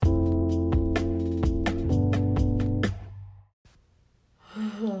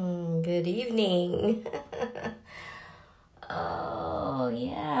Good evening. Oh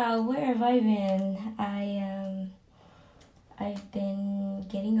yeah, where have I been? I've been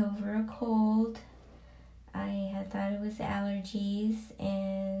getting over a cold. I had thought it was allergies,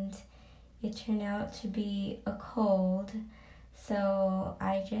 and it turned out to be a cold. So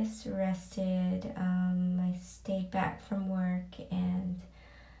I just rested. I stayed back from work and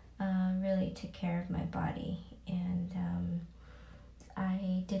really took care of my body. And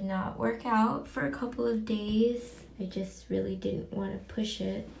I did not work out for a couple of days. I just really didn't want to push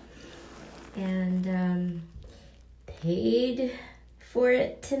it. And paid for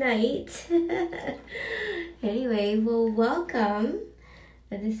it tonight. Anyway, well, welcome.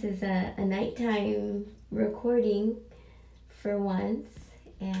 This is a nighttime recording for once.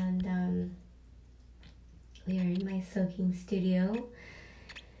 And we are in my soaking studio.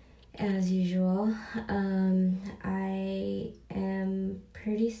 As usual, I am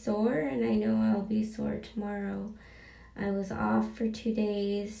pretty sore, and I know I'll be sore tomorrow. I was off for 2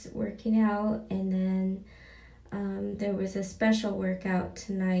 days working out, and then there was a special workout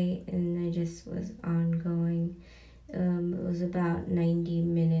tonight, and I just was ongoing. It was about 90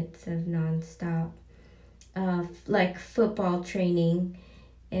 minutes of nonstop, like football training,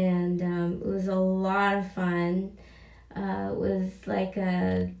 and it was a lot of fun. It was like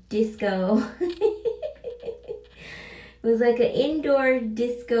a disco. It was like an indoor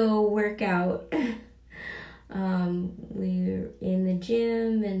disco workout. We were in the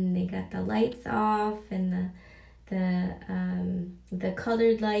gym, and they got the lights off, and the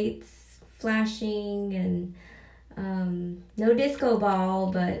colored lights flashing, and no disco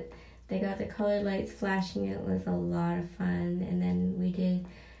ball, but they got the colored lights flashing. It was a lot of fun. And then we did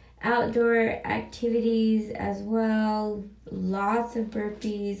outdoor activities as well. Lots of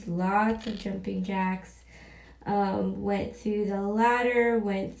burpees, lots of jumping jacks. Went through the ladder,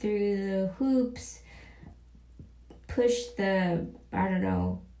 went through the hoops, pushed the,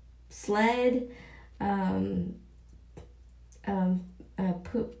 sled,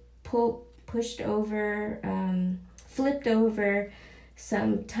 pushed over, flipped over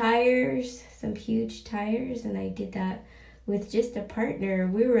some tires, some huge tires, and I did that with just a partner.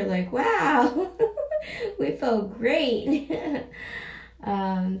 We were like, wow, we felt great.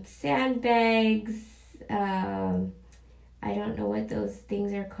 Sandbags, I don't know what those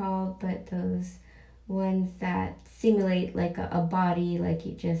things are called, but those ones that simulate like a body, like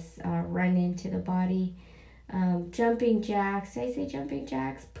you just run into the body. Jumping jacks, did I say jumping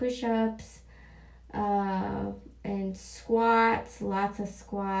jacks? Push-ups, and squats, lots of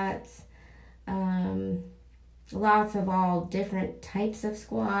squats. Lots of all different types of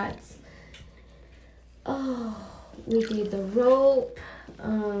squats. Oh, we did the rope,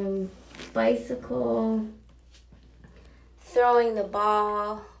 bicycle, throwing the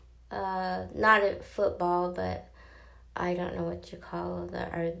ball, not a football, but I don't know what you call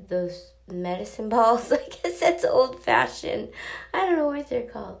that. Are those medicine balls? I guess that's old fashioned. I don't know what they're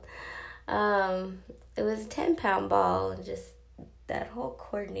called. It was a 10-pound ball, and just that whole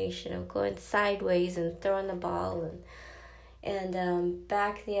coordination of going sideways and throwing the ball and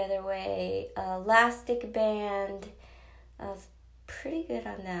back the other way. Elastic band. I was pretty good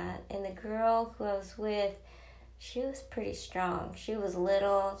on that. And the girl who I was with, she was pretty strong. She was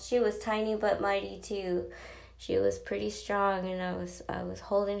little. She was tiny but mighty too. She was pretty strong, and I was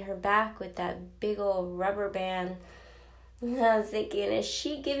holding her back with that big old rubber band. And I was thinking, is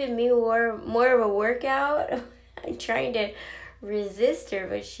she giving me more of a workout? I'm trying to resist her,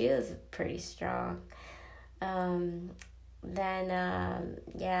 but she was pretty strong.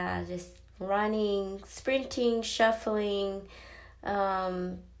 Just running, sprinting, shuffling,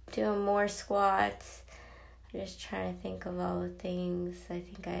 doing more squats. I'm just trying to think of all the things. I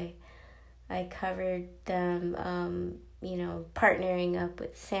think I covered them, partnering up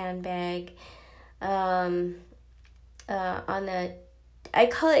with Sandbag. I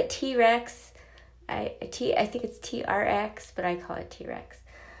call it T-Rex. I think it's TRX, but I call it T-Rex.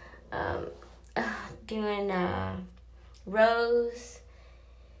 Doing rows,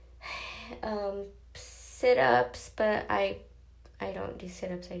 sit-ups, but I don't do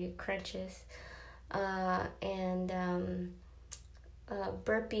sit-ups, I do crunches. And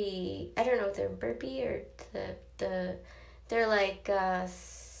burpee. I don't know if they're burpee or they're like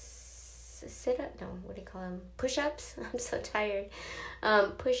sit-up. No, what do you call them? Push-ups. I'm so tired.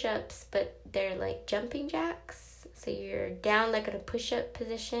 Push-ups, but they're like jumping jacks. So you're down like in a push-up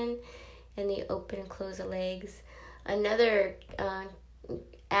position, and you open and close the legs. Another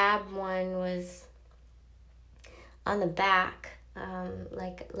ab one was on the back,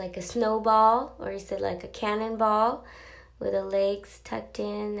 like a snowball, or you said like a cannonball, with the legs tucked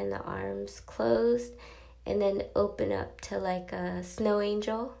in and the arms closed, and then open up to like a snow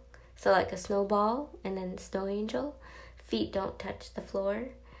angel. So like a snowball and then snow angel. Feet don't touch the floor.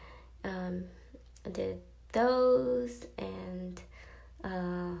 I did those, and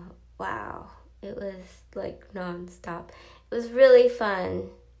wow, it was like nonstop. It was really fun.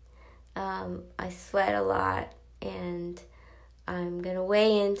 I sweat a lot, and I'm gonna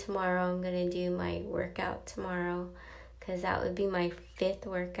weigh in tomorrow. I'm gonna do my workout tomorrow, because that would be my 5th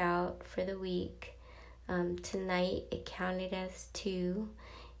workout for the week. Tonight it counted as 2,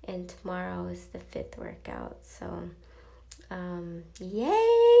 and tomorrow is the 5th workout. So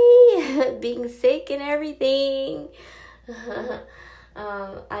yay! Being sick and everything.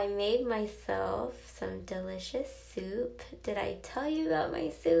 I made myself some delicious soup. Did I tell you about my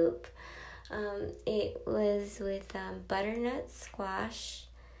soup? It was with butternut squash.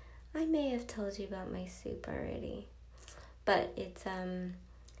 I may have told you about my soup already, but it's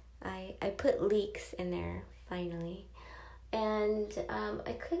I put leeks in there finally, and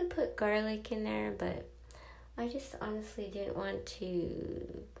I could have put garlic in there, but I just honestly didn't want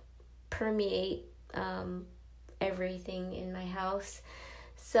to permeate everything in my house,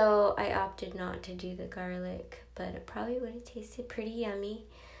 so I opted not to do the garlic, but it probably would have tasted pretty yummy.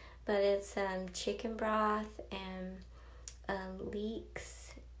 But it's chicken broth and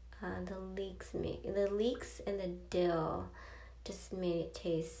leeks. The leeks and the dill just made it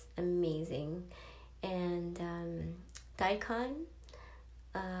taste amazing. And daikon,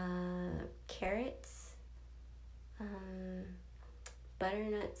 carrots,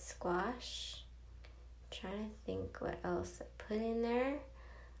 butternut squash. I'm trying to think what else I put in there.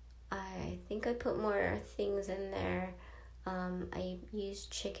 I think I put more things in there. I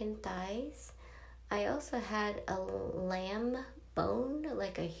used chicken thighs. I also had a lamb bone,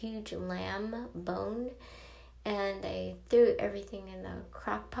 like a huge lamb bone, and I threw everything in the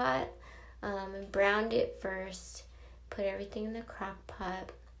crock pot and browned it first, put everything in the crock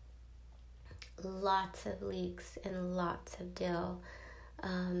pot, lots of leeks and lots of dill,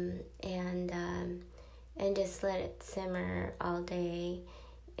 and just let it simmer all day,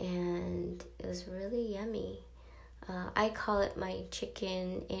 and it was really yummy. I call it my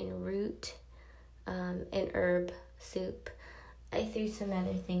chicken and root and herb soup. I threw some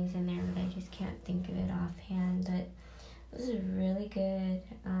other things in there, but I just can't think of it offhand, but it was really good.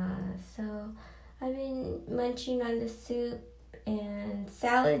 So I've been munching on the soup, and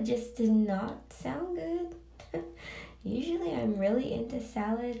salad just did not sound good. Usually I'm really into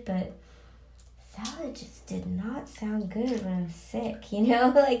salad, but salad just did not sound good when I'm sick,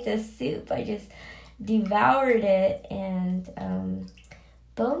 like the soup, I just devoured it. And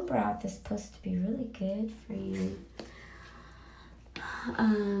bone broth is supposed to be really good for you.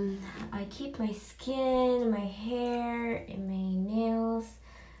 I keep my skin, my hair, and my nails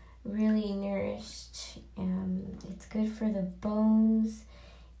really nourished. It's good for the bones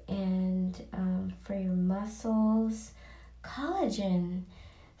and for your muscles. Collagen.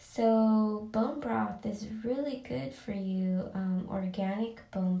 So bone broth is really good for you, organic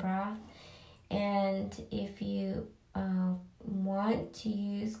bone broth. And if you want to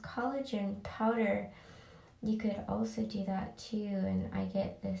use collagen powder, you could also do that too. And I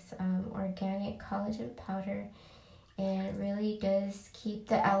get this organic collagen powder, and it really does keep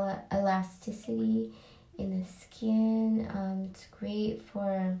the elasticity in the skin. It's great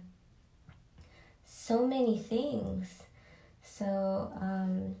for so many things. So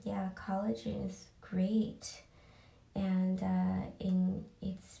collagen is great, and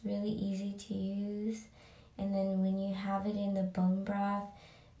it's really easy to use. And then when you have it in the bone broth,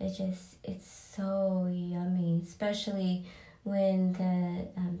 it's so yummy, especially when the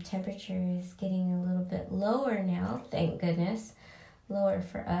temperature is getting a little bit lower now, thank goodness. Lower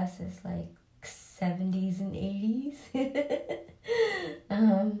for us is like 70s and 80s.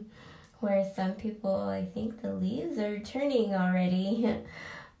 Where some people, I think the leaves are turning already.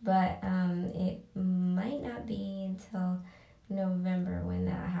 But it might not be until November when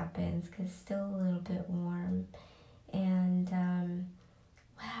that happens, because it's still a little bit warm. And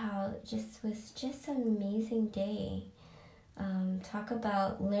wow, it was just an amazing day. Talk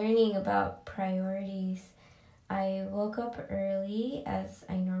about learning about priorities. I woke up early, as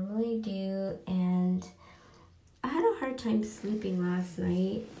I normally do, and I had a hard time sleeping last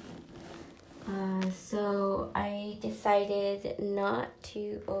night. So I decided not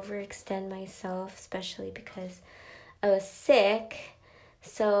to overextend myself, especially because I was sick.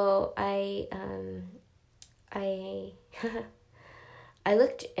 So I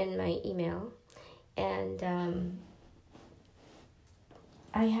looked in my email, and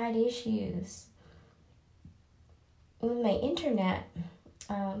I had issues. with my internet,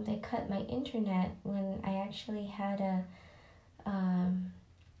 they cut my internet when I actually had a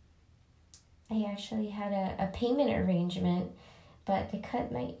payment arrangement, but they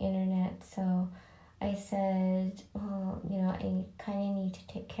cut my internet. So I said, well, I kind of need to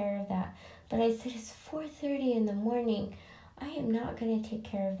take care of that. But I said, it's 4:30 in the morning. I am not going to take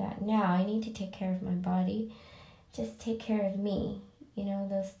care of that now. I need to take care of my body. Just take care of me.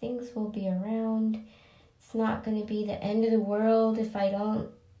 Those things will be around. It's not going to be the end of the world if I don't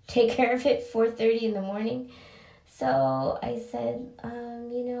take care of it 4:30 in the morning. So I said,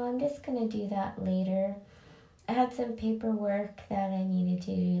 I'm just going to do that later. I had some paperwork that I needed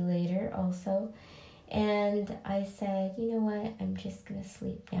to do later also. And I said, you know what, I'm just going to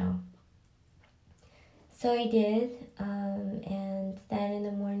sleep now. So I did. And then in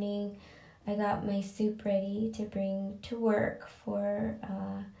the morning, I got my soup ready to bring to work for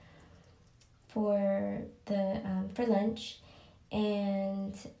lunch.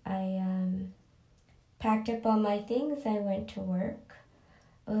 And I packed up all my things. I went to work.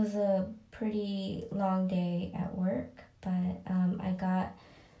 It was a pretty long day at work, but I got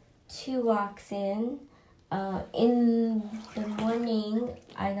 2 walks in. In the morning,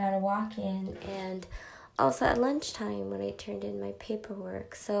 I got a walk in, and also at lunchtime when I turned in my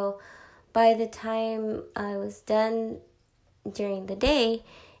paperwork. So by the time I was done during the day,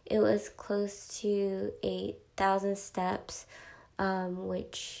 it was close to 8,000 steps,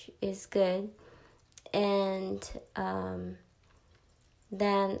 which is good. And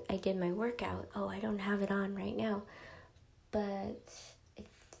then I did my workout. Oh, I don't have it on right now, but I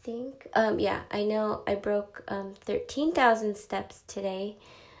think, I know I broke 13,000 steps today,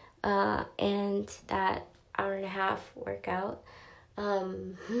 and that hour and a half workout.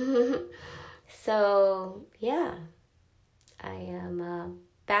 So yeah, I am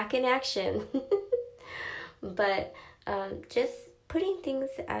back in action. But just putting things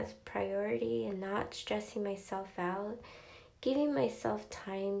as priority and not stressing myself out, giving myself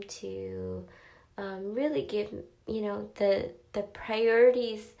time to really give, the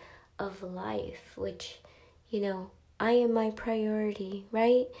priorities of life, which, I am my priority,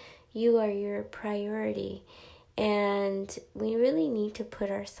 right? You are your priority. And we really need to put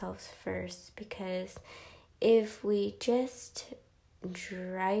ourselves first, because if we just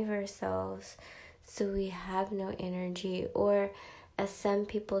drive ourselves so we have no energy, or as some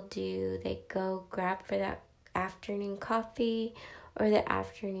people do, they go grab for that afternoon coffee or the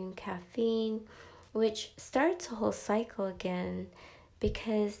afternoon caffeine, which starts a whole cycle again,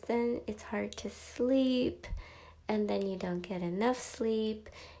 because then it's hard to sleep, and then you don't get enough sleep.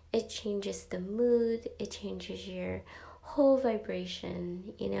 It changes the mood. It changes your whole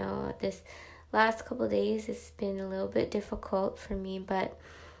vibration. This last couple of days, it's been a little bit difficult for me, but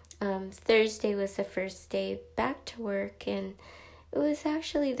Thursday was the first day back to work, and it was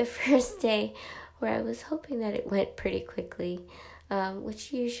actually the first day where I was hoping that it went pretty quickly,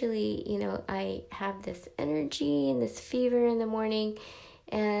 which usually, I have this energy and this fever in the morning,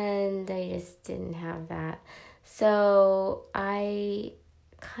 and I just didn't have that. So I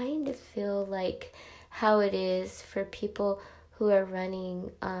kind of feel like how it is for people who are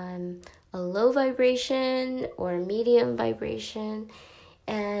running on a low vibration or medium vibration,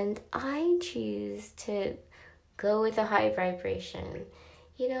 and I choose to go with a high vibration.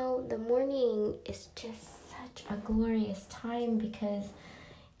 The morning is just such a glorious time, because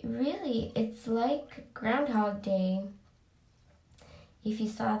really it's like Groundhog Day. If you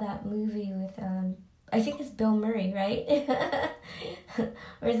saw that movie with I think it's Bill Murray, right?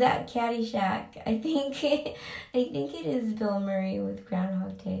 Or is that Caddyshack? I think it is Bill Murray with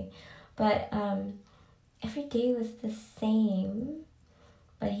Groundhog Day. But every day was the same,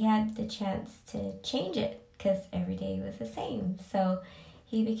 but he had the chance to change it, because every day was the same. So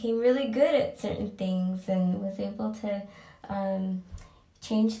he became really good at certain things and was able to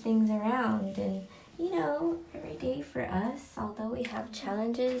change things around. And every day for us, although we have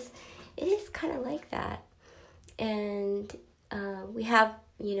challenges, it is kind of like that. And we have,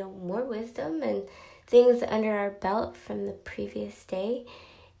 more wisdom and things under our belt from the previous day,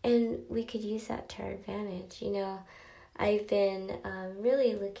 and we could use that to our advantage. I've been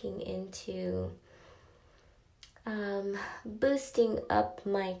really looking into boosting up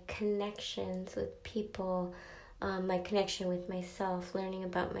my connections with people, my connection with myself, learning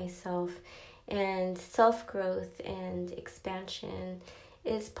about myself, and self-growth and expansion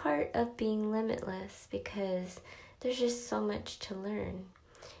is part of being limitless, because there's just so much to learn.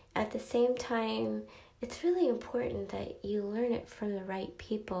 At the same time, it's really important that you learn it from the right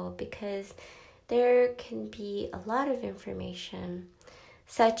people, because there can be a lot of information,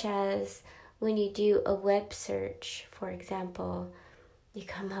 such as when you do a web search, for example, you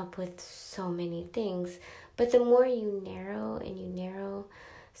come up with so many things. But the more you narrow and you narrow,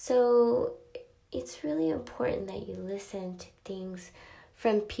 so it's really important that you listen to things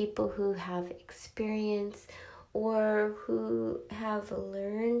from people who have experience or who have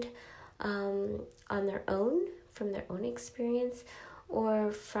learned on their own, from their own experience,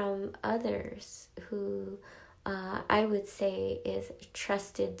 or from others who I would say is a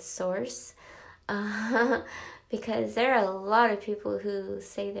trusted source. Because there are a lot of people who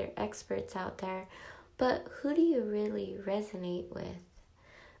say they're experts out there, but who do you really resonate with?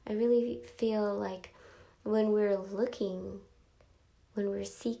 I really feel like when we're looking, when we're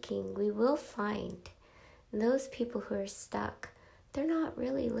seeking, we will find those people who are stuck. They're not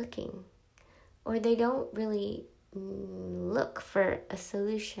really looking, or they don't really look for a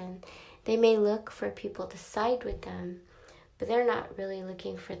solution. They may look for people to side with them, but they're not really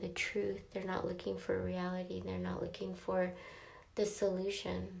looking for the truth. They're not looking for reality. They're not looking for the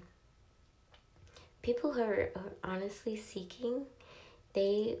solution. People who are honestly seeking,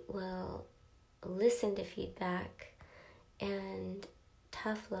 they will listen to feedback and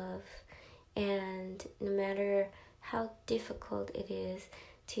tough love, and no matter how difficult it is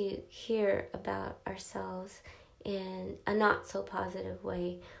to hear about ourselves in a not so positive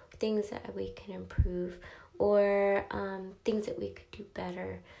way, things that we can improve, or things that we could do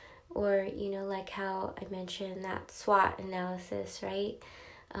better, or like how I mentioned that SWOT analysis, right?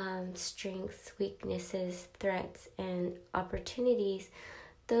 Strengths, weaknesses, threats, and opportunities.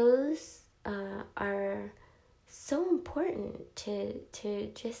 Those are so important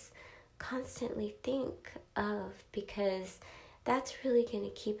to just constantly think of, because that's really going to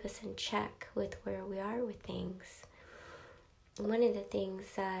keep us in check with where we are with things. One of the things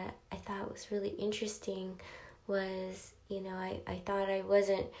that I thought was really interesting was, I thought I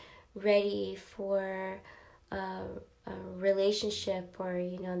wasn't ready for a relationship or,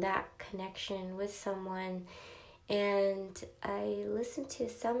 that connection with someone. And I listened to a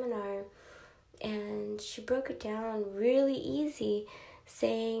seminar, and she broke it down really easy,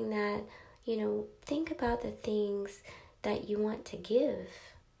 saying that, think about the things that you want to give.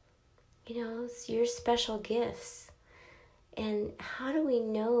 It's your special gifts. And how do we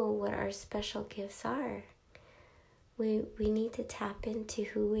know what our special gifts are? We need to tap into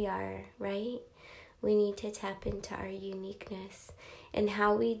who we are, right? We need to tap into our uniqueness. And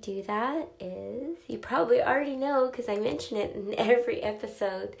how we do that is, you probably already know because I mention it in every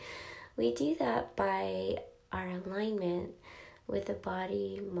episode, we do that by our alignment with the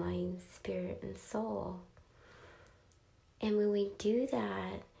body, mind, spirit, and soul. And when we do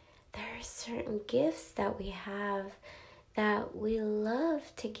that, there are certain gifts that we have that we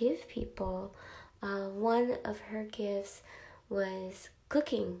love to give people. One of her gifts was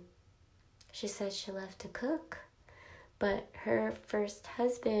cooking. She said she loved to cook, but her first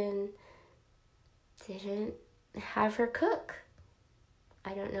husband didn't have her cook.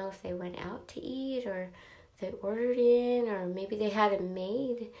 I don't know if they went out to eat, or they ordered in, or maybe they had a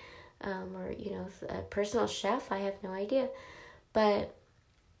maid, or a personal chef. I have no idea, but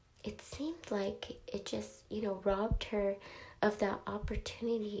it seemed like it just robbed her of that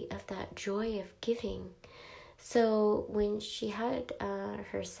opportunity, of that joy of giving. So when she had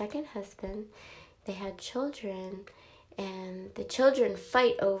her second husband, they had children, and the children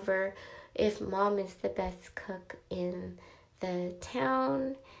fight over if mom is the best cook in the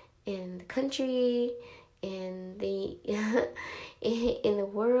town, in the country, in the in the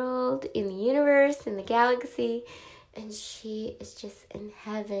world, in the universe, in the galaxy. And she is just in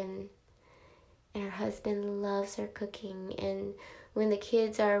heaven, and her husband loves her cooking. And when the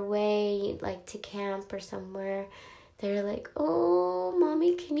kids are away, like to camp or somewhere, they're like, "Oh,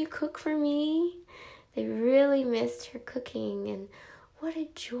 mommy, can you cook for me?" They really missed her cooking, and what a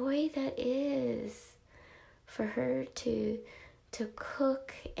joy that is for her to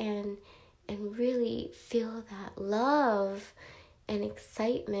cook and really feel that love and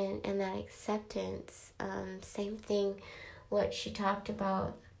excitement and that acceptance. Same thing, what she talked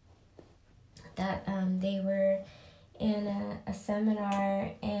about, that they were in a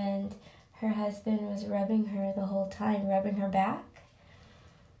seminar, and her husband was rubbing her the whole time, rubbing her back.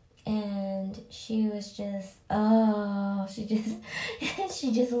 And she was just,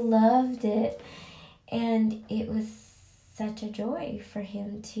 she just loved it. And it was such a joy for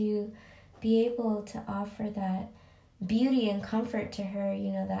him to be able to offer that beauty and comfort to her,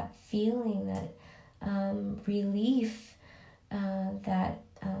 that feeling, that relief, that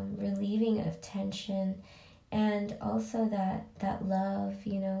relieving of tension, and also that love,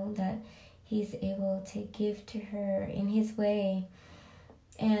 that he's able to give to her in his way.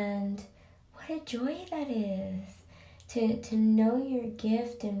 And a joy that is to know your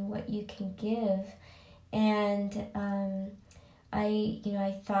gift and what you can give. And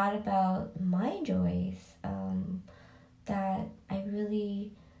I thought about my joys that I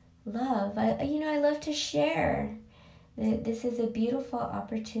really love. I love to share. This is a beautiful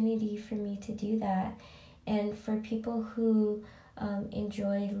opportunity for me to do that. And for people who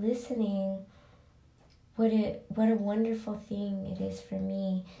enjoy listening, what a wonderful thing it is for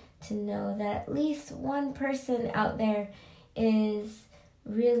me to know that at least one person out there is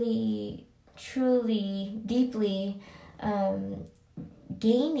really, truly, deeply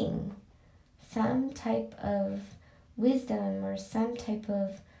gaining some type of wisdom or some type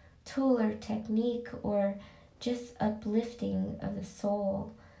of tool or technique or just uplifting of the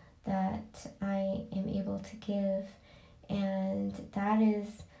soul that I am able to give. And that is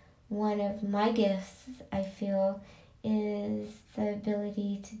one of my gifts, I feel, is the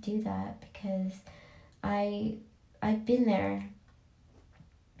ability to do that, because I've been there.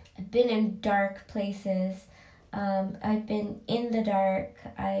 I've been in dark places. I've been in the dark.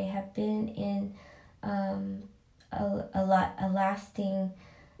 I have been in a lasting,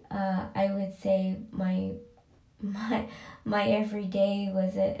 I would say my every day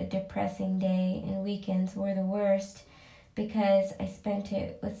was a depressing day, and weekends were the worst because I spent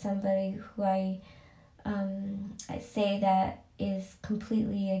it with somebody who I say that is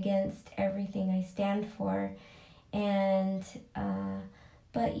completely against everything I stand for. And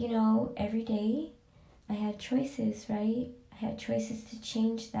but every day I had choices, right? I had choices to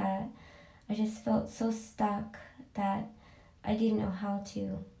change that. I just felt so stuck that I didn't know how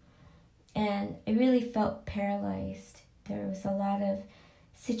to. And I really felt paralyzed. There was a lot of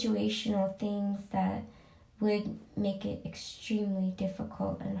situational things that would make it extremely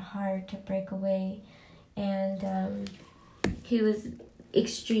difficult and hard to break away. And he was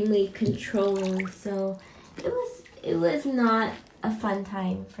extremely controlling, so it was not a fun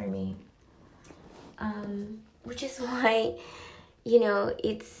time for me. Which is why,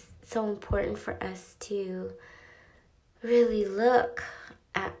 it's so important for us to really look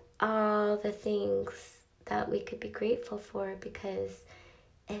at all the things that we could be grateful for, because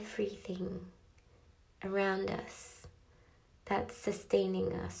everything around us that's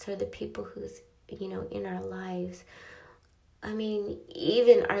sustaining us, or the people who's in our lives,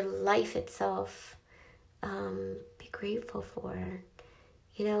 even our life itself, be grateful for.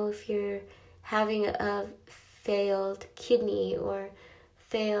 If you're having a failed kidney or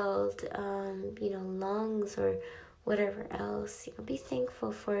failed lungs or whatever else, be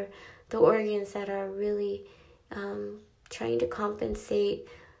thankful for the organs that are really trying to compensate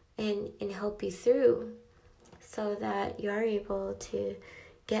and help you through, so that you are able to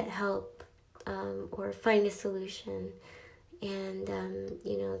get help or find a solution. And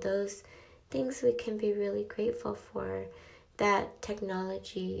those things we can be really grateful for, that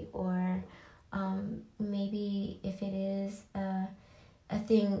technology, or maybe if it is a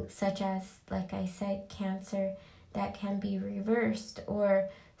thing such as, like I said, cancer, that can be reversed, or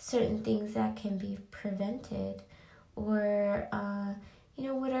certain things that can be prevented, or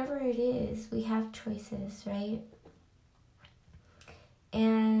whatever it is, we have choices, right?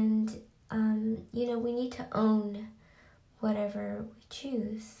 And we need to own whatever we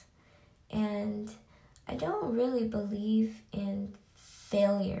choose. And I don't really believe in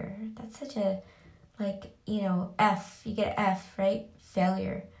failure. That's such a, F, you get an F, right?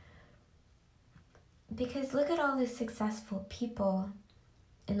 Failure. Because look at all the successful people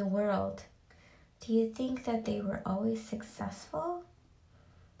in the world. Do you think that they were always successful?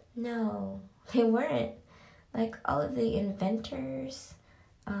 No, they weren't. Like all of the inventors,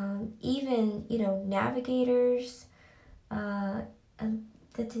 even, navigators, and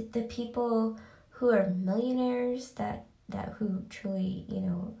the people who are millionaires that who truly,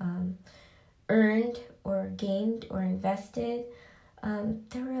 earned or gained or invested,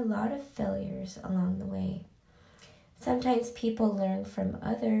 there were a lot of failures along the way. Sometimes people learn from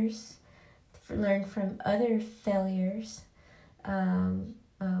others, learn from other failures,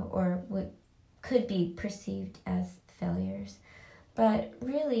 or what could be perceived as failures. But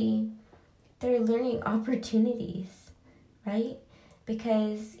really, they're learning opportunities, right?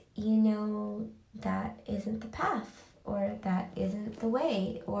 Because that isn't the path, or that isn't the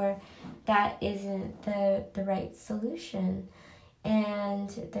way, or that isn't the right solution. And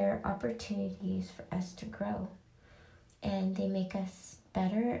there are opportunities for us to grow. And they make us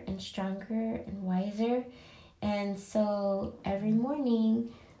better and stronger and wiser. And so every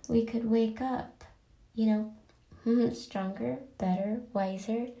morning we could wake up, stronger, better,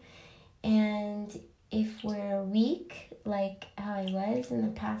 wiser. And if we're weak, like how I was in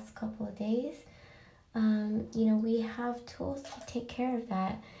the past couple of days, we have tools to take care of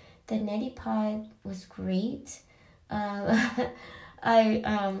that. The neti pod was great. I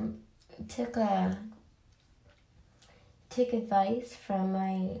took advice from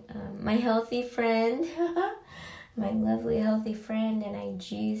my healthy friend, my lovely healthy friend, and I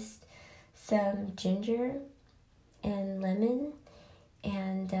juiced some ginger and lemon,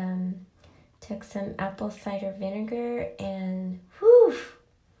 and took some apple cider vinegar, and whew,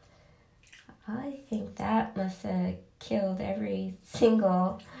 I think that must have killed every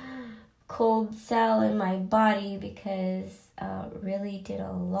single cold cell in my body, because really did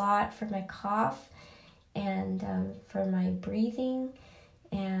a lot for my cough and for my breathing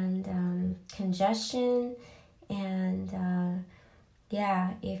and congestion. And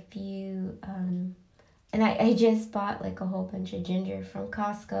if you and I just bought like a whole bunch of ginger from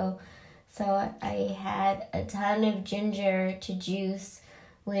Costco, so I had a ton of ginger to juice,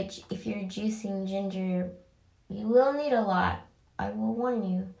 which if you're juicing ginger, you will need a lot. I will warn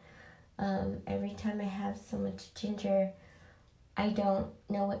you. Every time I have so much ginger, I don't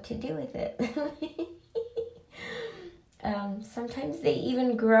know what to do with it. Sometimes they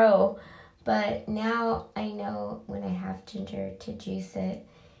even grow, but now I know when I have ginger to juice it,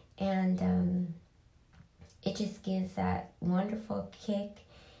 and it just gives that wonderful kick,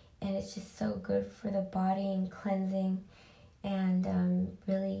 and it's just so good for the body and cleansing, and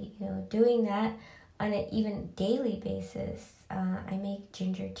really, doing that on an even daily basis. I make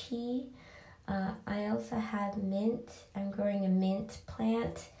ginger tea. I also have mint. I'm growing a mint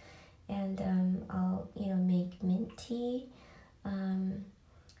plant, and I'll make mint tea.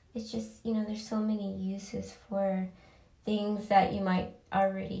 It's just there's so many uses for things that you might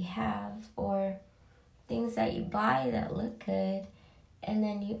already have, or things that you buy that look good and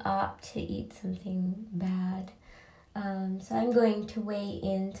then you opt to eat something bad. So I'm going to weigh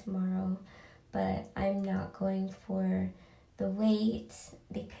in tomorrow, but I'm not going for the weight,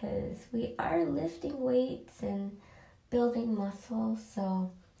 because we are lifting weights and building muscle,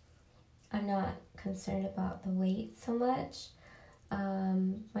 so I'm not concerned about the weight so much.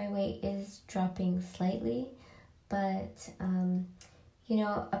 My weight is dropping slightly, but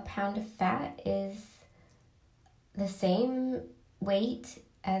a pound of fat is the same weight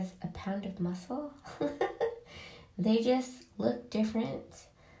as a pound of muscle. They just look different,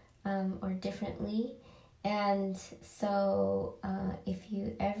 or differently. And so if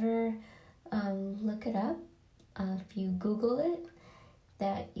you ever look it up, if you Google it,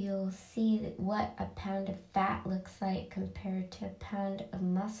 that you'll see what a pound of fat looks like compared to a pound of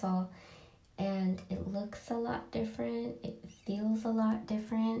muscle. And it looks a lot different. It feels a lot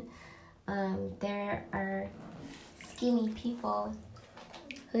different. There are skinny people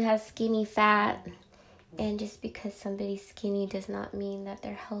who have skinny fat, and just because somebody's skinny does not mean that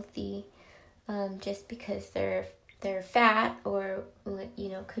they're healthy. Just because they're fat, or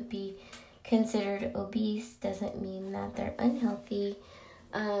could be considered obese, doesn't mean that they're unhealthy.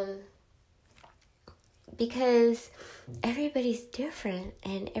 Because everybody's different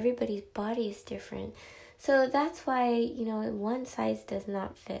and everybody's body is different. So that's why, one size does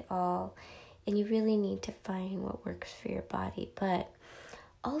not fit all, and you really need to find what works for your body. But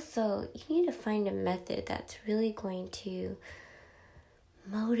also, you need to find a method that's really going to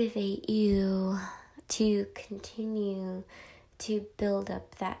motivate you to continue to build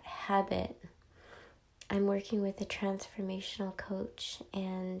up that habit. I'm working with a transformational coach,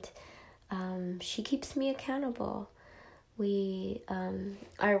 and she keeps me accountable. We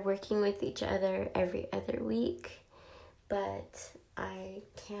are working with each other every other week, but I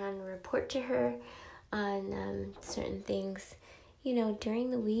can report to her on certain things,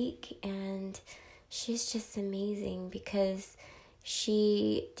 during the week, and she's just amazing, because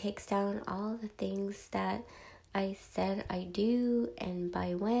she takes down all the things that I said I do, and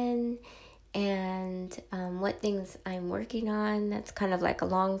by when, and what things I'm working on. That's kind of like a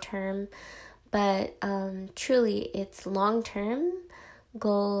long term, but truly it's long term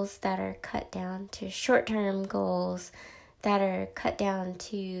goals that are cut down to short term goals that are cut down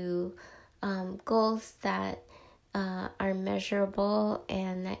to goals that are measurable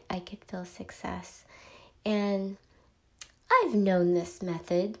and that I could feel success. And I've known this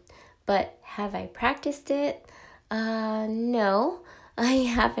method, but have I practiced it? No, I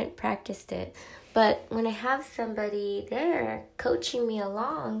haven't practiced it. But when I have somebody there coaching me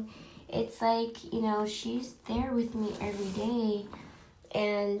along, it's like, she's there with me every day.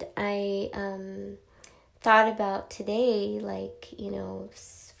 And I thought about today, like,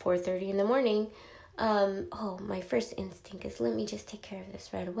 4:30 in the morning. My first instinct is, let me just take care of this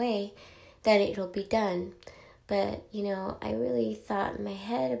right away. that it'll be done. But, I really thought in my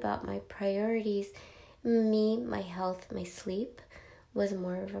head about my priorities. Me, my health, my sleep was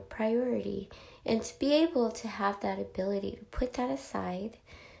more of a priority. And to be able to have that ability to put that aside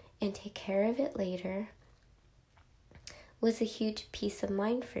and take care of it later was a huge peace of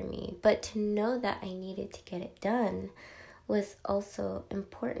mind for me. But to know that I needed to get it done was also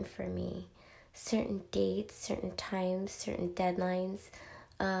important for me. Certain dates, certain times, certain deadlines,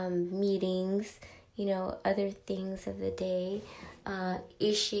 meetings, other things of the day,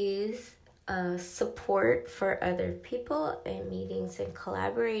 issues, support for other people and meetings and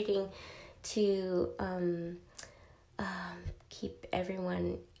collaborating to keep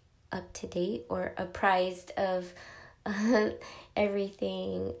everyone up to date or apprised of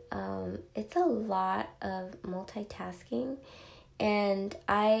everything. It's a lot of multitasking, and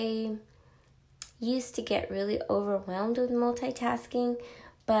I used to get really overwhelmed with multitasking,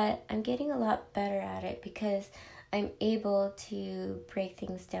 but I'm getting a lot better at it because I'm able to break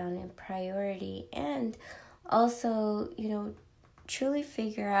things down in priority and also, truly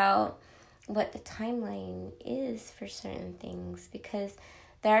figure out what the timeline is for certain things, because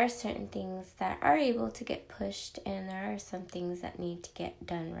there are certain things that are able to get pushed and there are some things that need to get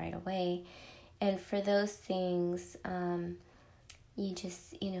done right away. And for those things, you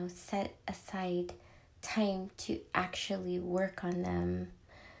just, set aside time to actually work on them.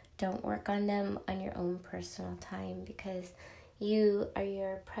 Don't work on them on your own personal time because you are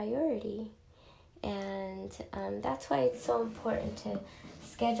your priority. And that's why it's so important to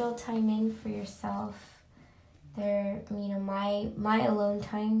schedule time in for yourself. My alone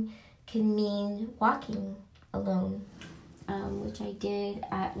time can mean walking alone, which I did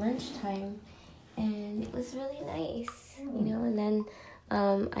at lunchtime, and it was really nice, and then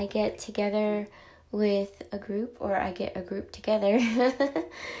I get together with a group, or I get a group together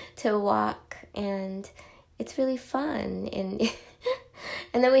to walk, and it's really fun, and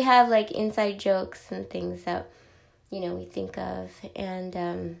and then we have like inside jokes and things that we think of, and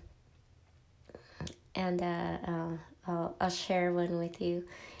I'll share one with you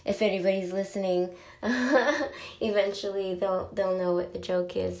if anybody's listening. Eventually they'll know what the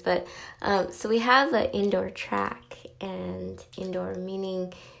joke is. But so we have an indoor track, and indoor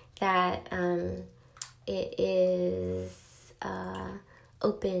meaning that it is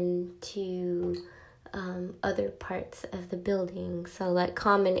open to other parts of the building, so like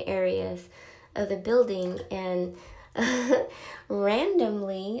common areas of the building, and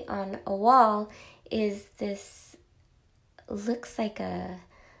randomly on a wall is this, looks like a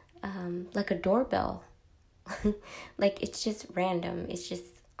doorbell. Like it's just random. It's just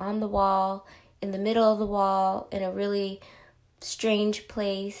on the wall, in the middle of the wall, in a really strange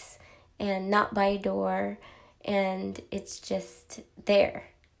place, and not by a door, and it's just there.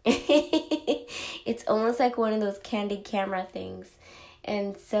 It's almost like one of those candid camera things.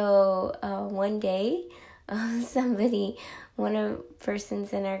 And so one day, one of the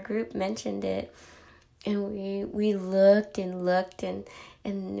persons in our group mentioned it, and we looked and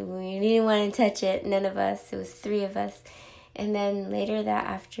we didn't want to touch it. None of us. It was 3 of us. And then later that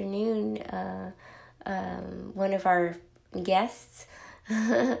afternoon, one of our guests,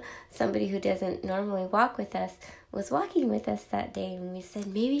 somebody who doesn't normally walk with us, was walking with us that day, and we said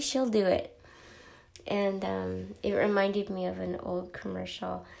maybe she'll do it. And it reminded me of an old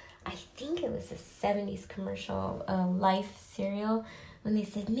commercial. I think it was a 70s commercial, Life cereal, when they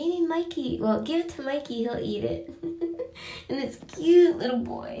said, maybe Mikey, well, give it to Mikey, he'll eat it. And this cute little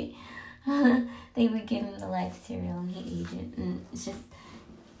boy, they would give him the Life cereal and he'd eat it. And it's just,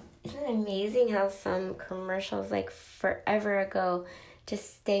 isn't it amazing how some commercials like forever ago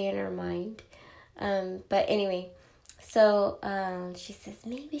just stay in our mind? But anyway, so she says,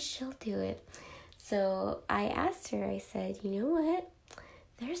 maybe she'll do it. So I asked her, I said, you know what?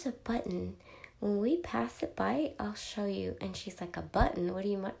 There's a button. When we pass it by, I'll show you. And she's like, a button? What are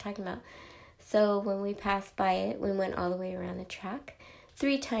you talking about? So when we passed by it, we went all the way around the track.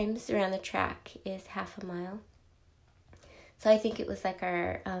 3 times around the track is half a mile. So I think it was like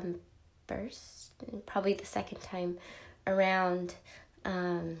our first, probably the second time around.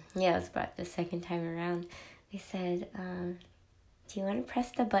 It was about the second time around. They said, do you want to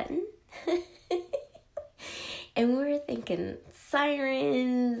press the button? And we were thinking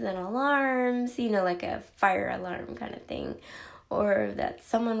sirens and alarms, like a fire alarm kind of thing. Or that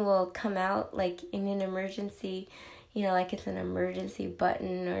someone will come out like in an emergency, like it's an emergency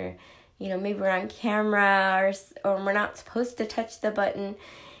button, or, maybe we're on camera, or we're not supposed to touch the button.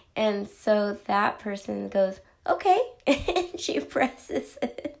 And so that person goes, okay, and she presses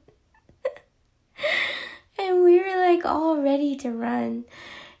it. And we were like all ready to run.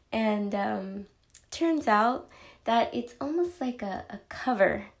 And turns out that it's almost like a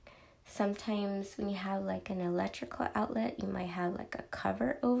cover. Sometimes when you have like an electrical outlet, you might have like a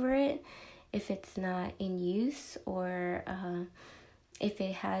cover over it if it's not in use, or if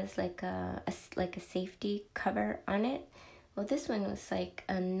it has like a safety cover on it. Well, this one was like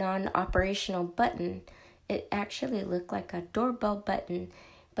a non-operational button. It actually looked like a doorbell button,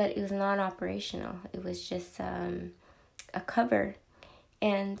 but it was non-operational. It was just a cover.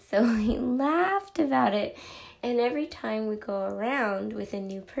 And so we laughed about it. And every time we go around with a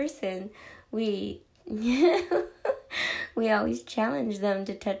new person, we we always challenge them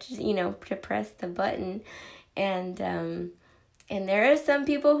to touch, to press the button. And there are some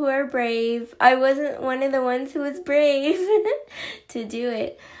people who are brave. I wasn't one of the ones who was brave to do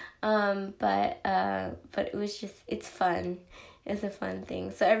it. But it was it's fun. It's a fun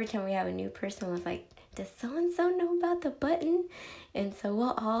thing. So every time we have a new person, I was like, does so-and-so know about the button? And so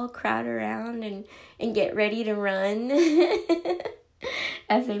we'll all crowd around and get ready to run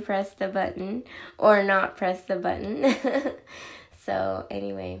as they press the button or not press the button. So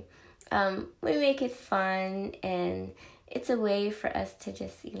anyway, we make it fun, and it's a way for us to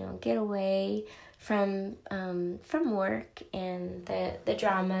just, get away from work and the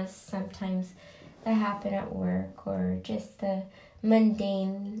dramas sometimes that happen at work, or just the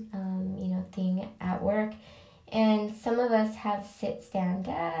mundane, thing at work. And some of us have sit-stand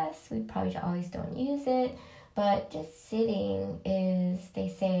desks. We probably always don't use it, but just sitting is, they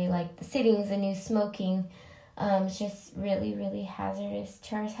say, like, the sitting is the new smoking. It's just really, really hazardous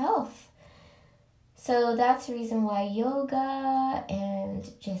to our health. So that's the reason why yoga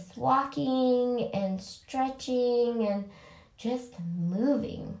and just walking and stretching and just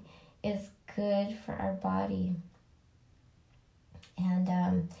moving is good for our body.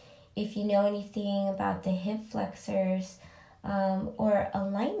 And if you know anything about the hip flexors, or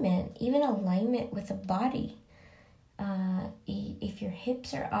alignment, even alignment with the body, if your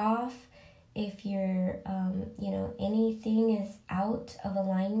hips are off, if your, anything is out of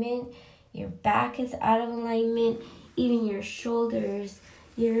alignment, your back is out of alignment, even your shoulders,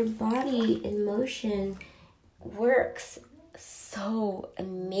 your body in motion works so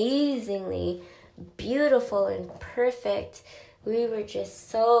amazingly beautiful and perfect. We were just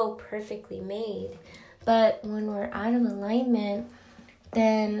so perfectly made. But when we're out of alignment,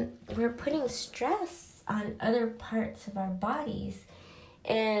 then we're putting stress on other parts of our bodies.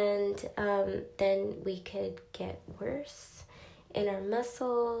 And then we could get worse in our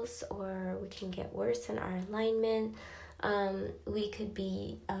muscles, or we can get worse in our alignment. We could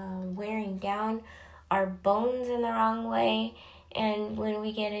be wearing down our bones in the wrong way. And when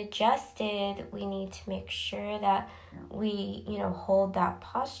we get adjusted, we need to make sure that we, hold that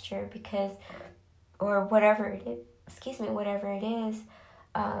posture, because, or whatever it is,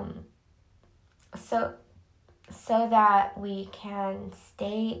 so that we can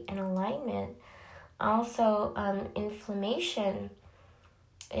stay in alignment. Also, inflammation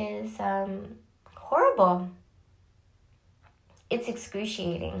is horrible. It's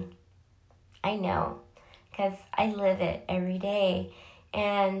excruciating. I know, because I live it every day.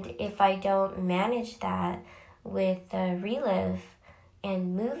 And if I don't manage that with the Relive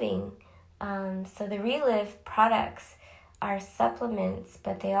and moving, so the Relive products are supplements,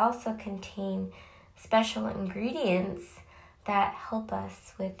 but they also contain special ingredients that help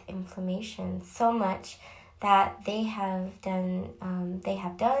us with inflammation, so much that they have done,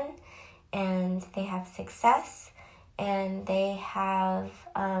 and they have success, and they have,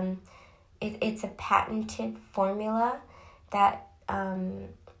 it's a patented formula that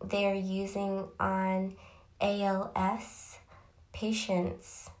they're using on ALS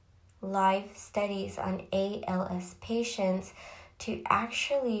patients, live studies on ALS patients to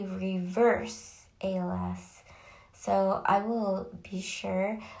actually reverse ALS. So I will be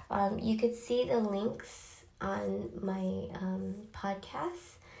sure. You could see the links on my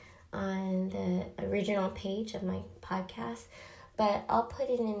podcast, on the original page of my podcast, but I'll put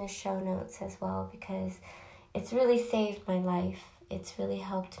it in the show notes as well, because it's really saved my life. It's really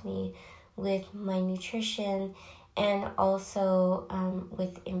helped me with my nutrition, and also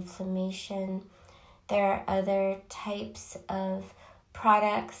with inflammation. There are other types of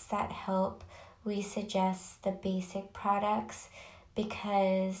products that help. We suggest the basic products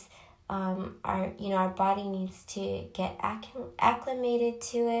because our body needs to get acclimated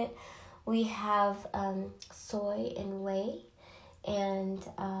to it. We have soy and whey, and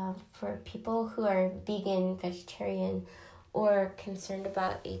for people who are vegan, vegetarian, or concerned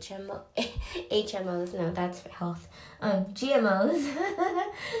about HMOs, no, that's for health, GMOs,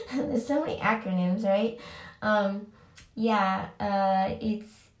 there's so many acronyms, right?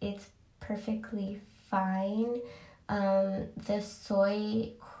 it's perfectly fine. The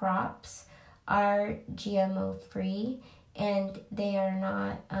soy crops are GMO free, and they are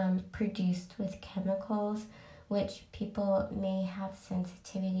not produced with chemicals, which people may have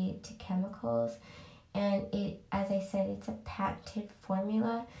sensitivity to chemicals. And it, as I said, it's a patented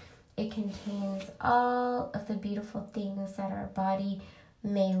formula. It contains all of the beautiful things that our body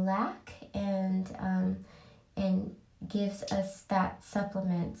may lack, and gives us that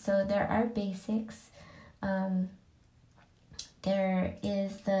supplement. So there are basics. There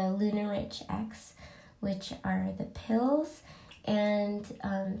is the Luna-Rich X, which are the pills, and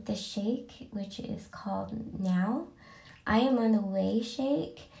the shake, which is called Now. I am on the whey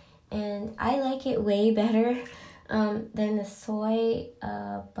shake, and I like it way better than the soy,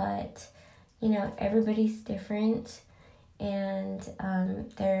 but everybody's different, and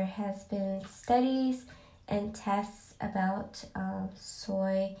there has been studies and tests about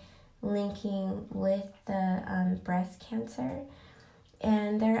soy linking with the breast cancer,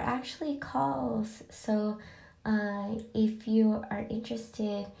 and there are actually calls. So if you are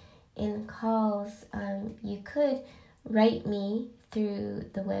interested in calls, you could write me through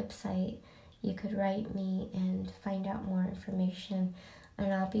the website. You could write me and find out more information,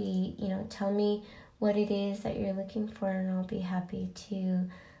 and I'll be, tell me what it is that you're looking for, and I'll be happy to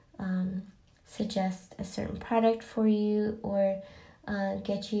suggest a certain product for you, or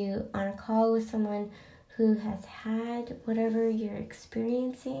get you on a call with someone who has had whatever you're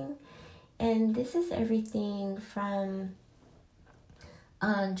experiencing. And this is everything from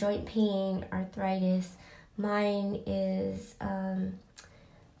joint pain, arthritis. Mine is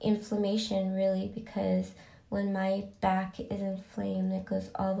inflammation, really, because when my back is inflamed, it goes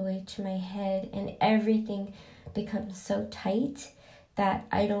all the way to my head, and everything becomes so tight that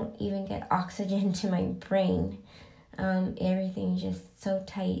I don't even get oxygen to my brain. Everything's just so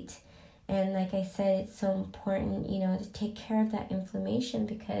tight. And like I said, it's so important, to take care of that inflammation,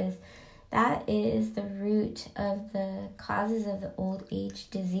 because that is the root of the causes of the old age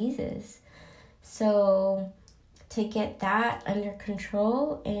diseases. So to get that under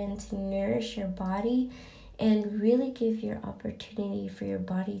control and to nourish your body and really give your opportunity for your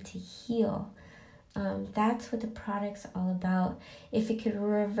body to heal, that's what the product's all about. If it could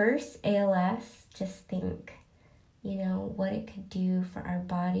reverse ALS, just think, what it could do for our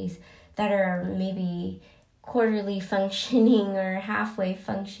bodies that are maybe quarterly functioning or halfway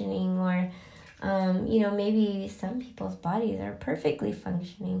functioning, or maybe some people's bodies are perfectly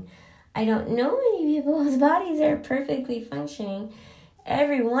functioning. I don't know many people's bodies are perfectly functioning.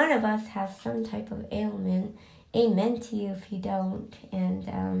 Every one of us has some type of ailment. Amen to you if you don't.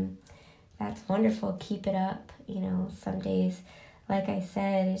 And that's wonderful. Keep it up. Some days, like I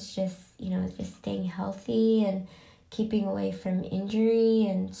said, it's just, just staying healthy and keeping away from injury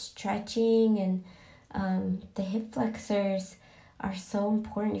and stretching. And the hip flexors are so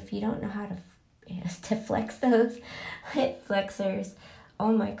important. If you don't know how to flex those hip flexors,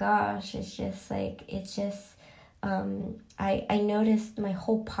 oh my gosh, I noticed my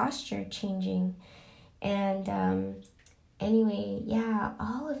whole posture changing. And anyway, yeah,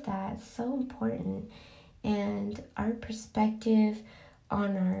 all of that is so important. And our perspective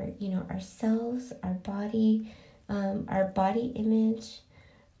on ourselves, our body image,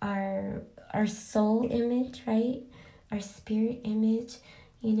 our soul image, right? Our spirit image,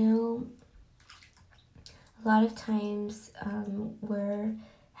 a lot of times we're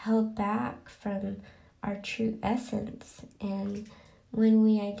held back from our true essence. And when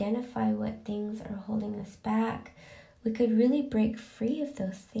we identify what things are holding us back, we could really break free of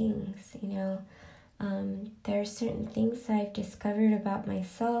those things, There are certain things that I've discovered about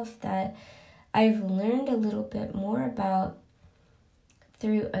myself that I've learned a little bit more about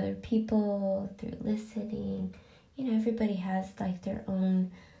through other people, through listening. Everybody has like their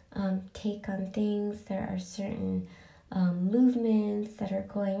own take on things. There are certain movements that are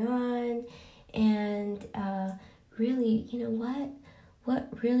going on, and really, what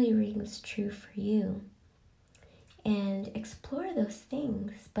really rings true for you, and explore those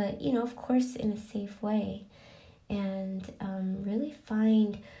things, but of course in a safe way, and really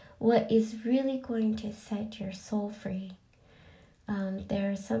find what is really going to set your soul free.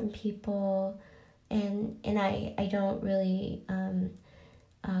 There are some people, and I don't really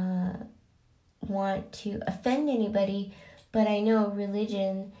want to offend anybody, but I know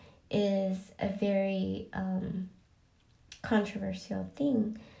religion is a very controversial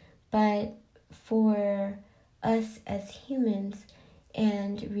thing. But for us as humans,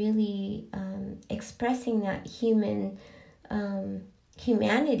 and really expressing that humanity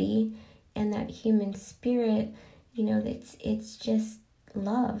and that human spirit, it's just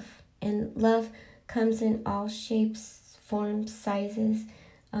love. And love comes in all shapes, forms, sizes,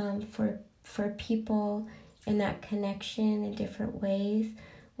 for people, and that connection in different ways,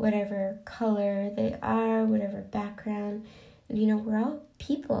 whatever color they are, whatever background. We're all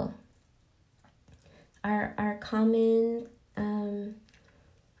people. Our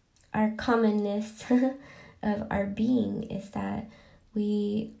commonness of our being is that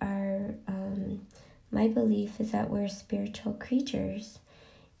we are, my belief is that we're spiritual creatures,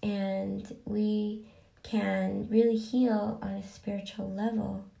 and we can really heal on a spiritual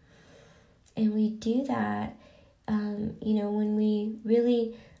level. And we do that, when we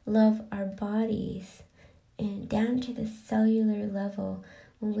really love our bodies, and down to the cellular level,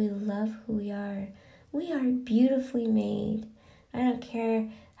 when we love who we are beautifully made. I don't care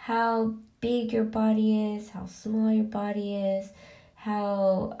how big your body is, how small your body is,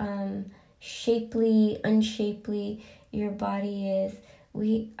 how shapely, unshapely your body is.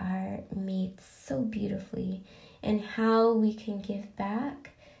 We are made so beautifully. And how we can give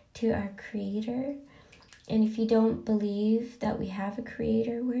back to our Creator. And if you don't believe that we have a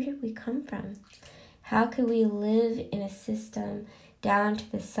Creator, where did we come from? How could we live in a system down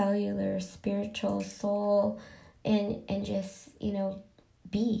to the cellular, spiritual, soul, and just,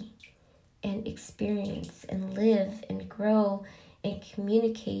 be and experience and live and grow and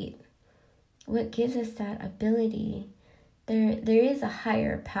communicate? What gives us that ability? There is a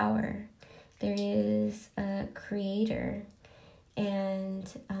higher power. There is a Creator. And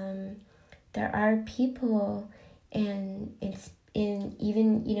there are people in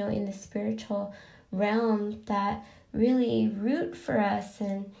even, in the spiritual realm that really root for us,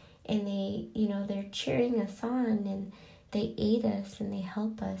 and they, they're cheering us on, and they aid us and they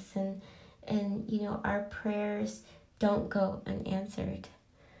help us, and our prayers don't go unanswered.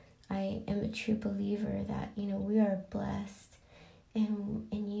 I am a true believer that, we are blessed, and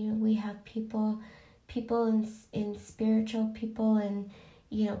we have people in spiritual people, and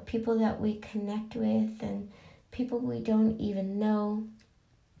people that we connect with, and people we don't even know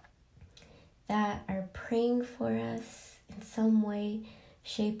that are praying for us in some way,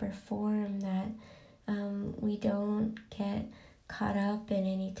 shape, or form, that we don't get caught up in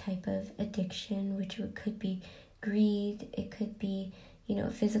any type of addiction, which could be greed, it could be, a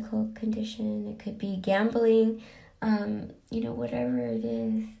physical condition, it could be gambling, whatever it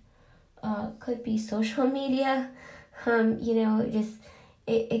is, could be social media,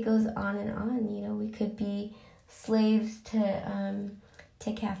 it goes on and on. We could be slaves to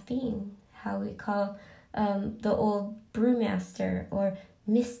caffeine, how we call the old brewmaster or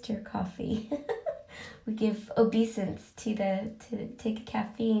Mr. Coffee. We give obeisance to take a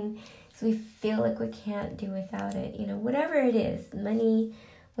caffeine, so we feel like we can't do without it. Whatever it is, money,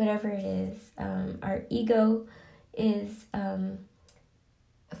 whatever it is, our ego is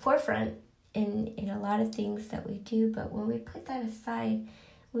forefront in a lot of things that we do. But when we put that aside,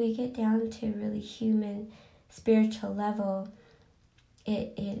 we get down to really human, spiritual level.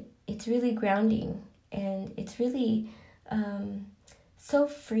 It's really grounding, and it's really so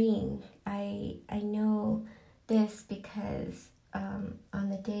freeing. I know this because on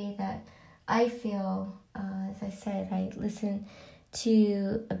the day that I feel, as I said, I listened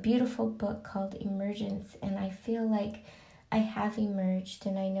to a beautiful book called Emergence, and I feel like I have emerged,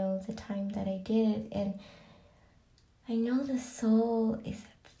 and I know the time that I did, and I know the soul is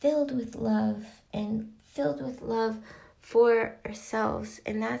filled with love, and filled with love for ourselves.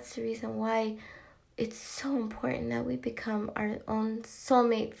 And that's the reason why it's so important that we become our own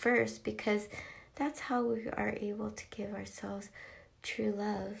soulmate first, because that's how we are able to give ourselves true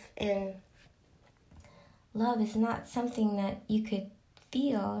love. And love is not something that you could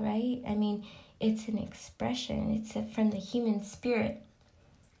feel, right? I mean, it's an expression. It's from the human spirit.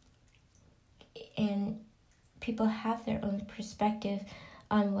 And people have their own perspective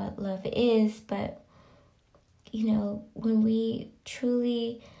on what love is, but when we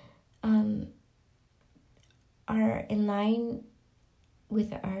truly are in line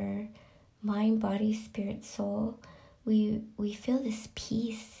with our mind, body, spirit, soul, we feel this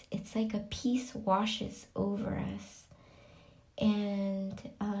peace. It's like a peace washes over us, and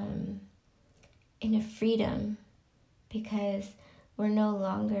in a freedom, because we're no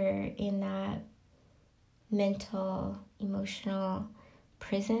longer in that mental, emotional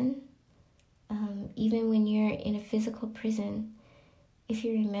prison. Even when you're in a physical prison, if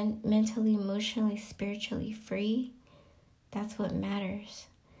you're mentally, emotionally, spiritually free, that's what matters.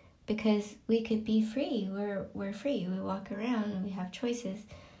 Because we could be free. We're free. We walk around and we have choices.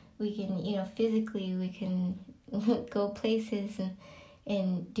 We can, physically we can go places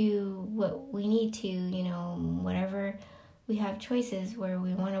and do what we need to, whatever we have choices where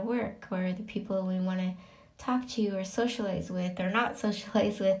we want to work, or the people we want to talk to or socialize with or not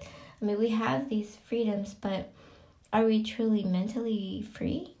socialize with. I mean, we have these freedoms, but are we truly mentally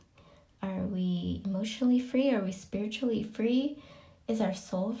free? Are we emotionally free? Are we spiritually free? Is our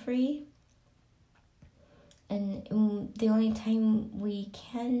soul free? And the only time we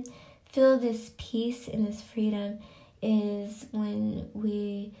can feel this peace and this freedom is when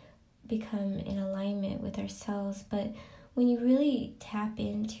we become in alignment with ourselves. But when you really tap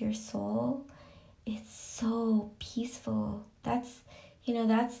into your soul, it's so peaceful. That's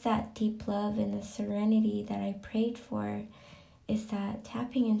that deep love and the serenity that I prayed for, is that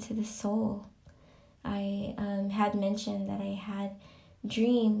tapping into the soul. I had mentioned that I had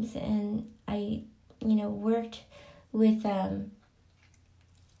dreams, and I worked with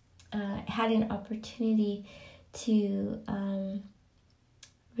had an opportunity to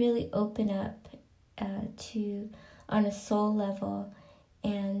really open up to on a soul level,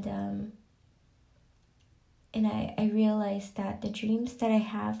 and I realized that the dreams that I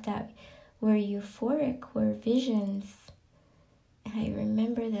have that were euphoric were visions, and I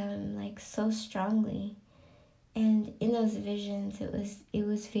remember them like so strongly. And in those visions, it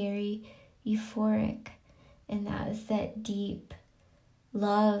was very euphoric, and that was that deep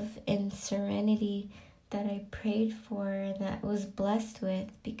love and serenity that I prayed for and that was blessed with,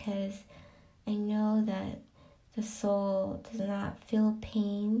 because I know that the soul does not feel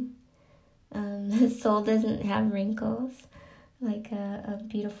pain. The soul doesn't have wrinkles. Like a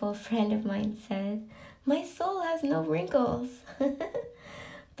beautiful friend of mine said, my soul has no wrinkles.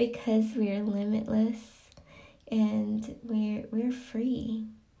 Because we're limitless and we're free.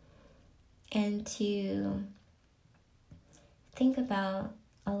 And to think about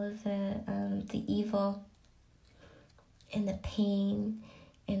all of the evil and the pain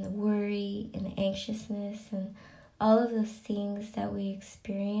and the worry and the anxiousness and all of those things that we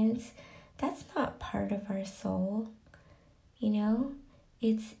experience, that's not part of our soul.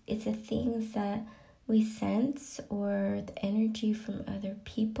 It's the things that we sense, or the energy from other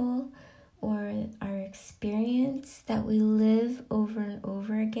people, or our experience that we live over and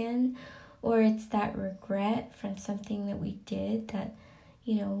over again, or it's that regret from something that we did that,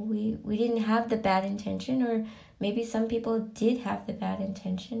 we didn't have the bad intention, or maybe some people did have the bad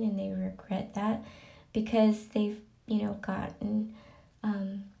intention and they regret that because they've, gotten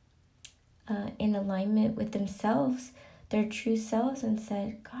in alignment with themselves, their true selves, and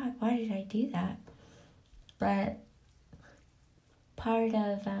said, God, why did I do that? But part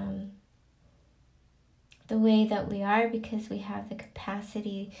of the way that we are, because we have the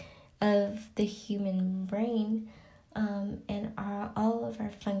capacity of the human brain, and all of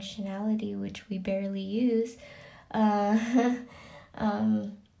our functionality, which we barely use, when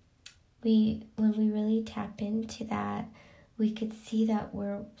we really tap into that, we could see that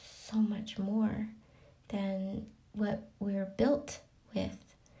we're so much more than what we're built with,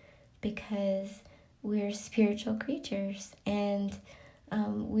 because we're spiritual creatures, and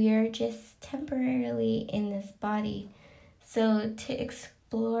we are just temporarily in this body. So to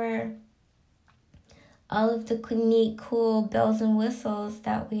explore all of the neat, cool bells and whistles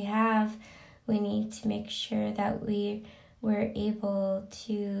that we have, we need to make sure that we're able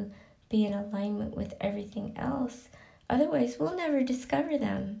to be in alignment with everything else. Otherwise, we'll never discover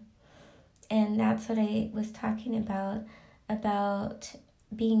them. And that's what I was talking about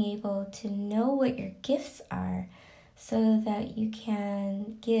being able to know what your gifts are, so that you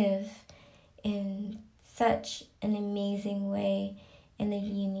can give in such an amazing way, in a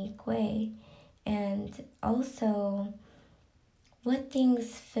unique way. And also, what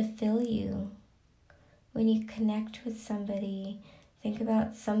things fulfill you when you connect with somebody. Think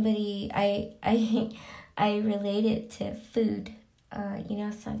about somebody. I relate it to food.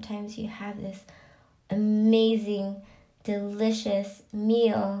 Sometimes you have this amazing, delicious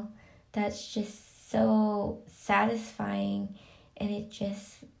meal that's just so satisfying, and it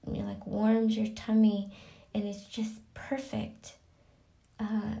just warms your tummy, and it's just perfect.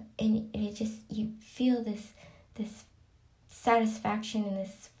 And it just, you feel this satisfaction and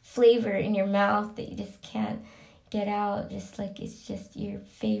this flavor in your mouth that you just can't get out, just like it's just your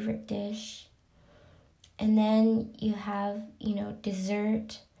favorite dish. And then you have,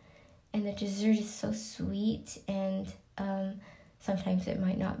 dessert, and the dessert is so sweet, and sometimes it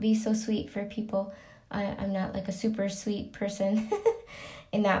might not be so sweet for people. I'm not like a super sweet person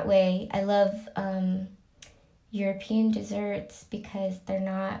in that way. I love European desserts because they're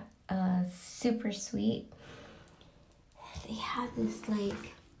not super sweet. They have this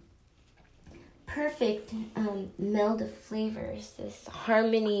perfect meld of flavors, this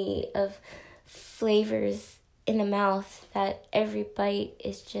harmony of flavors in the mouth that every bite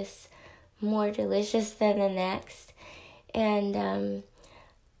is just more delicious than the next. And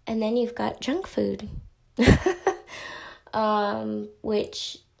then you've got junk food,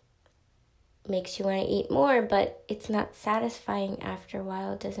 which makes you want to eat more, but it's not satisfying after a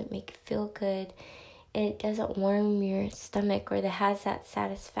while. It doesn't make you feel good. It doesn't warm your stomach, or that has that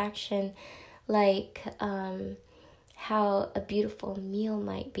satisfaction like how a beautiful meal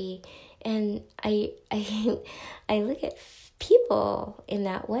might be. And I look at people in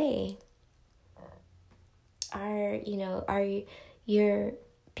that way. Are your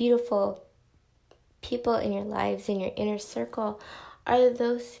beautiful people in your lives, in your inner circle, are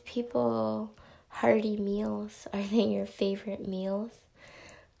those people hearty meals? Are they your favorite meals?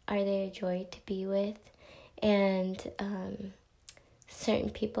 Are they a joy to be with? And certain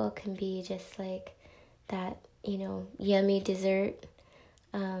people can be just like that, yummy dessert.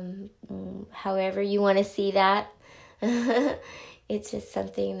 However you want to see that. It's just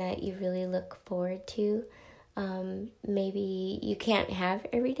something that you really look forward to. Maybe you can't have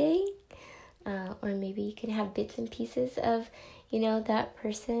every day. Or maybe you can have bits and pieces of, that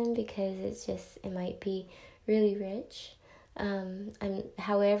person, because it might be really rich.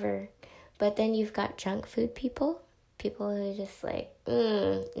 However, but then you've got junk food people who are just like,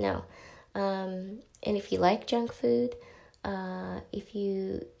 no. And if you like junk food, if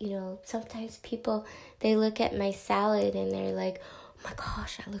you, sometimes people, they look at my salad and they're like, oh my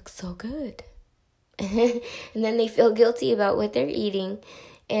gosh, that looks so good. And then they feel guilty about what they're eating.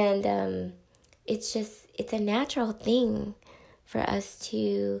 And it's a natural thing for us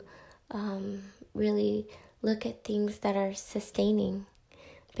to really look at things that are sustaining,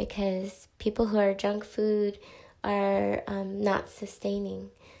 because people who are junk food are not sustaining.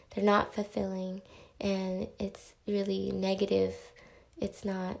 They're not fulfilling, and it's really negative. It's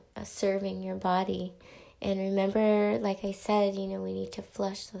not serving your body. And remember, like I said, we need to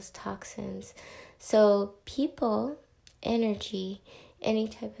flush those toxins. So people, energy, any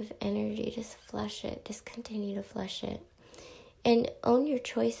type of energy, just flush it. Just continue to flush it. And own your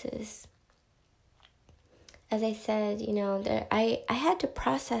choices. As I said, I had to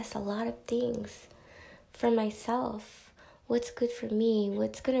process a lot of things for myself. What's good for me?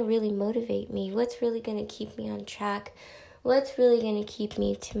 What's going to really motivate me? What's really going to keep me on track? What's really going to keep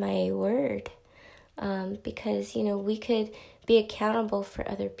me to my word? Because, we could be accountable for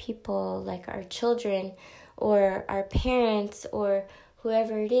other people, like our children or our parents or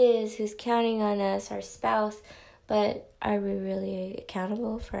whoever it is who's counting on us, our spouse. But are we really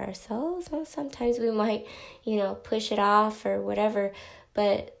accountable for ourselves? Well, sometimes we might, push it off or whatever.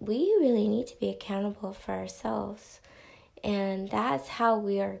 But we really need to be accountable for ourselves. And that's how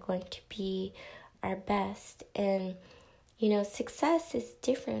we are going to be our best. And, success is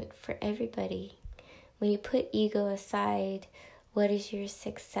different for everybody. When you put ego aside, what is your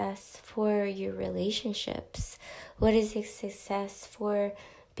success for your relationships? What is your success for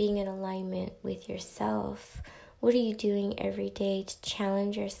being in alignment with yourself? What are you doing every day to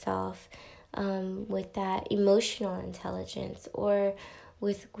challenge yourself with that emotional intelligence, or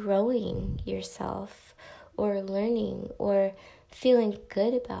with growing yourself, or learning, or feeling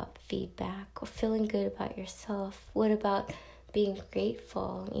good about feedback, or feeling good about yourself? What about being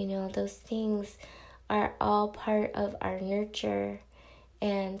grateful? Those things are all part of our nurture,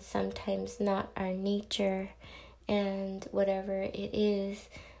 and sometimes not our nature. And whatever it is,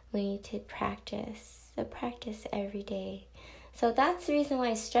 we need to practice. So practice every day. So that's the reason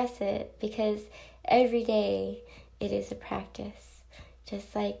why I stress it, because every day it is a practice.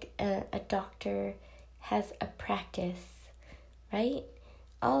 Just like a doctor has a practice, right?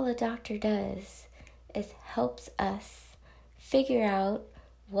 All a doctor does is helps us figure out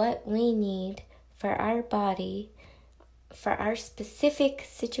what we need for our body, for our specific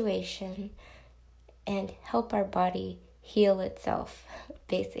situation, and help our body heal itself,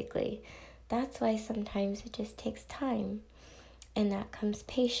 basically. That's why sometimes it just takes time, and that comes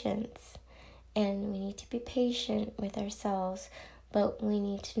patience. And we need to be patient with ourselves, but we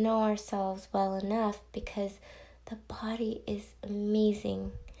need to know ourselves well enough, because the body is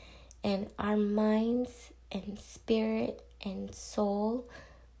amazing, and our minds and spirit and soul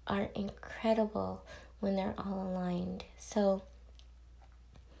are incredible when they're all aligned. So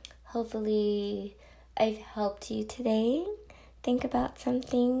hopefully I've helped you today think about some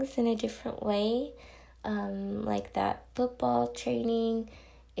things in a different way. Like that football training,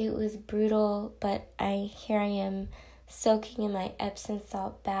 it was brutal, but here I am soaking in my Epsom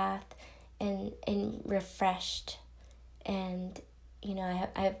salt bath and refreshed. And,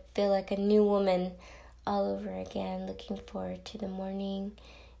 I feel like a new woman all over again, looking forward to the morning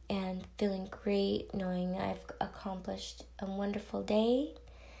and feeling great, knowing I've accomplished a wonderful day.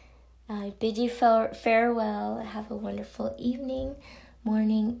 I bid you farewell. Have a wonderful evening,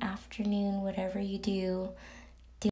 morning, afternoon, whatever you do.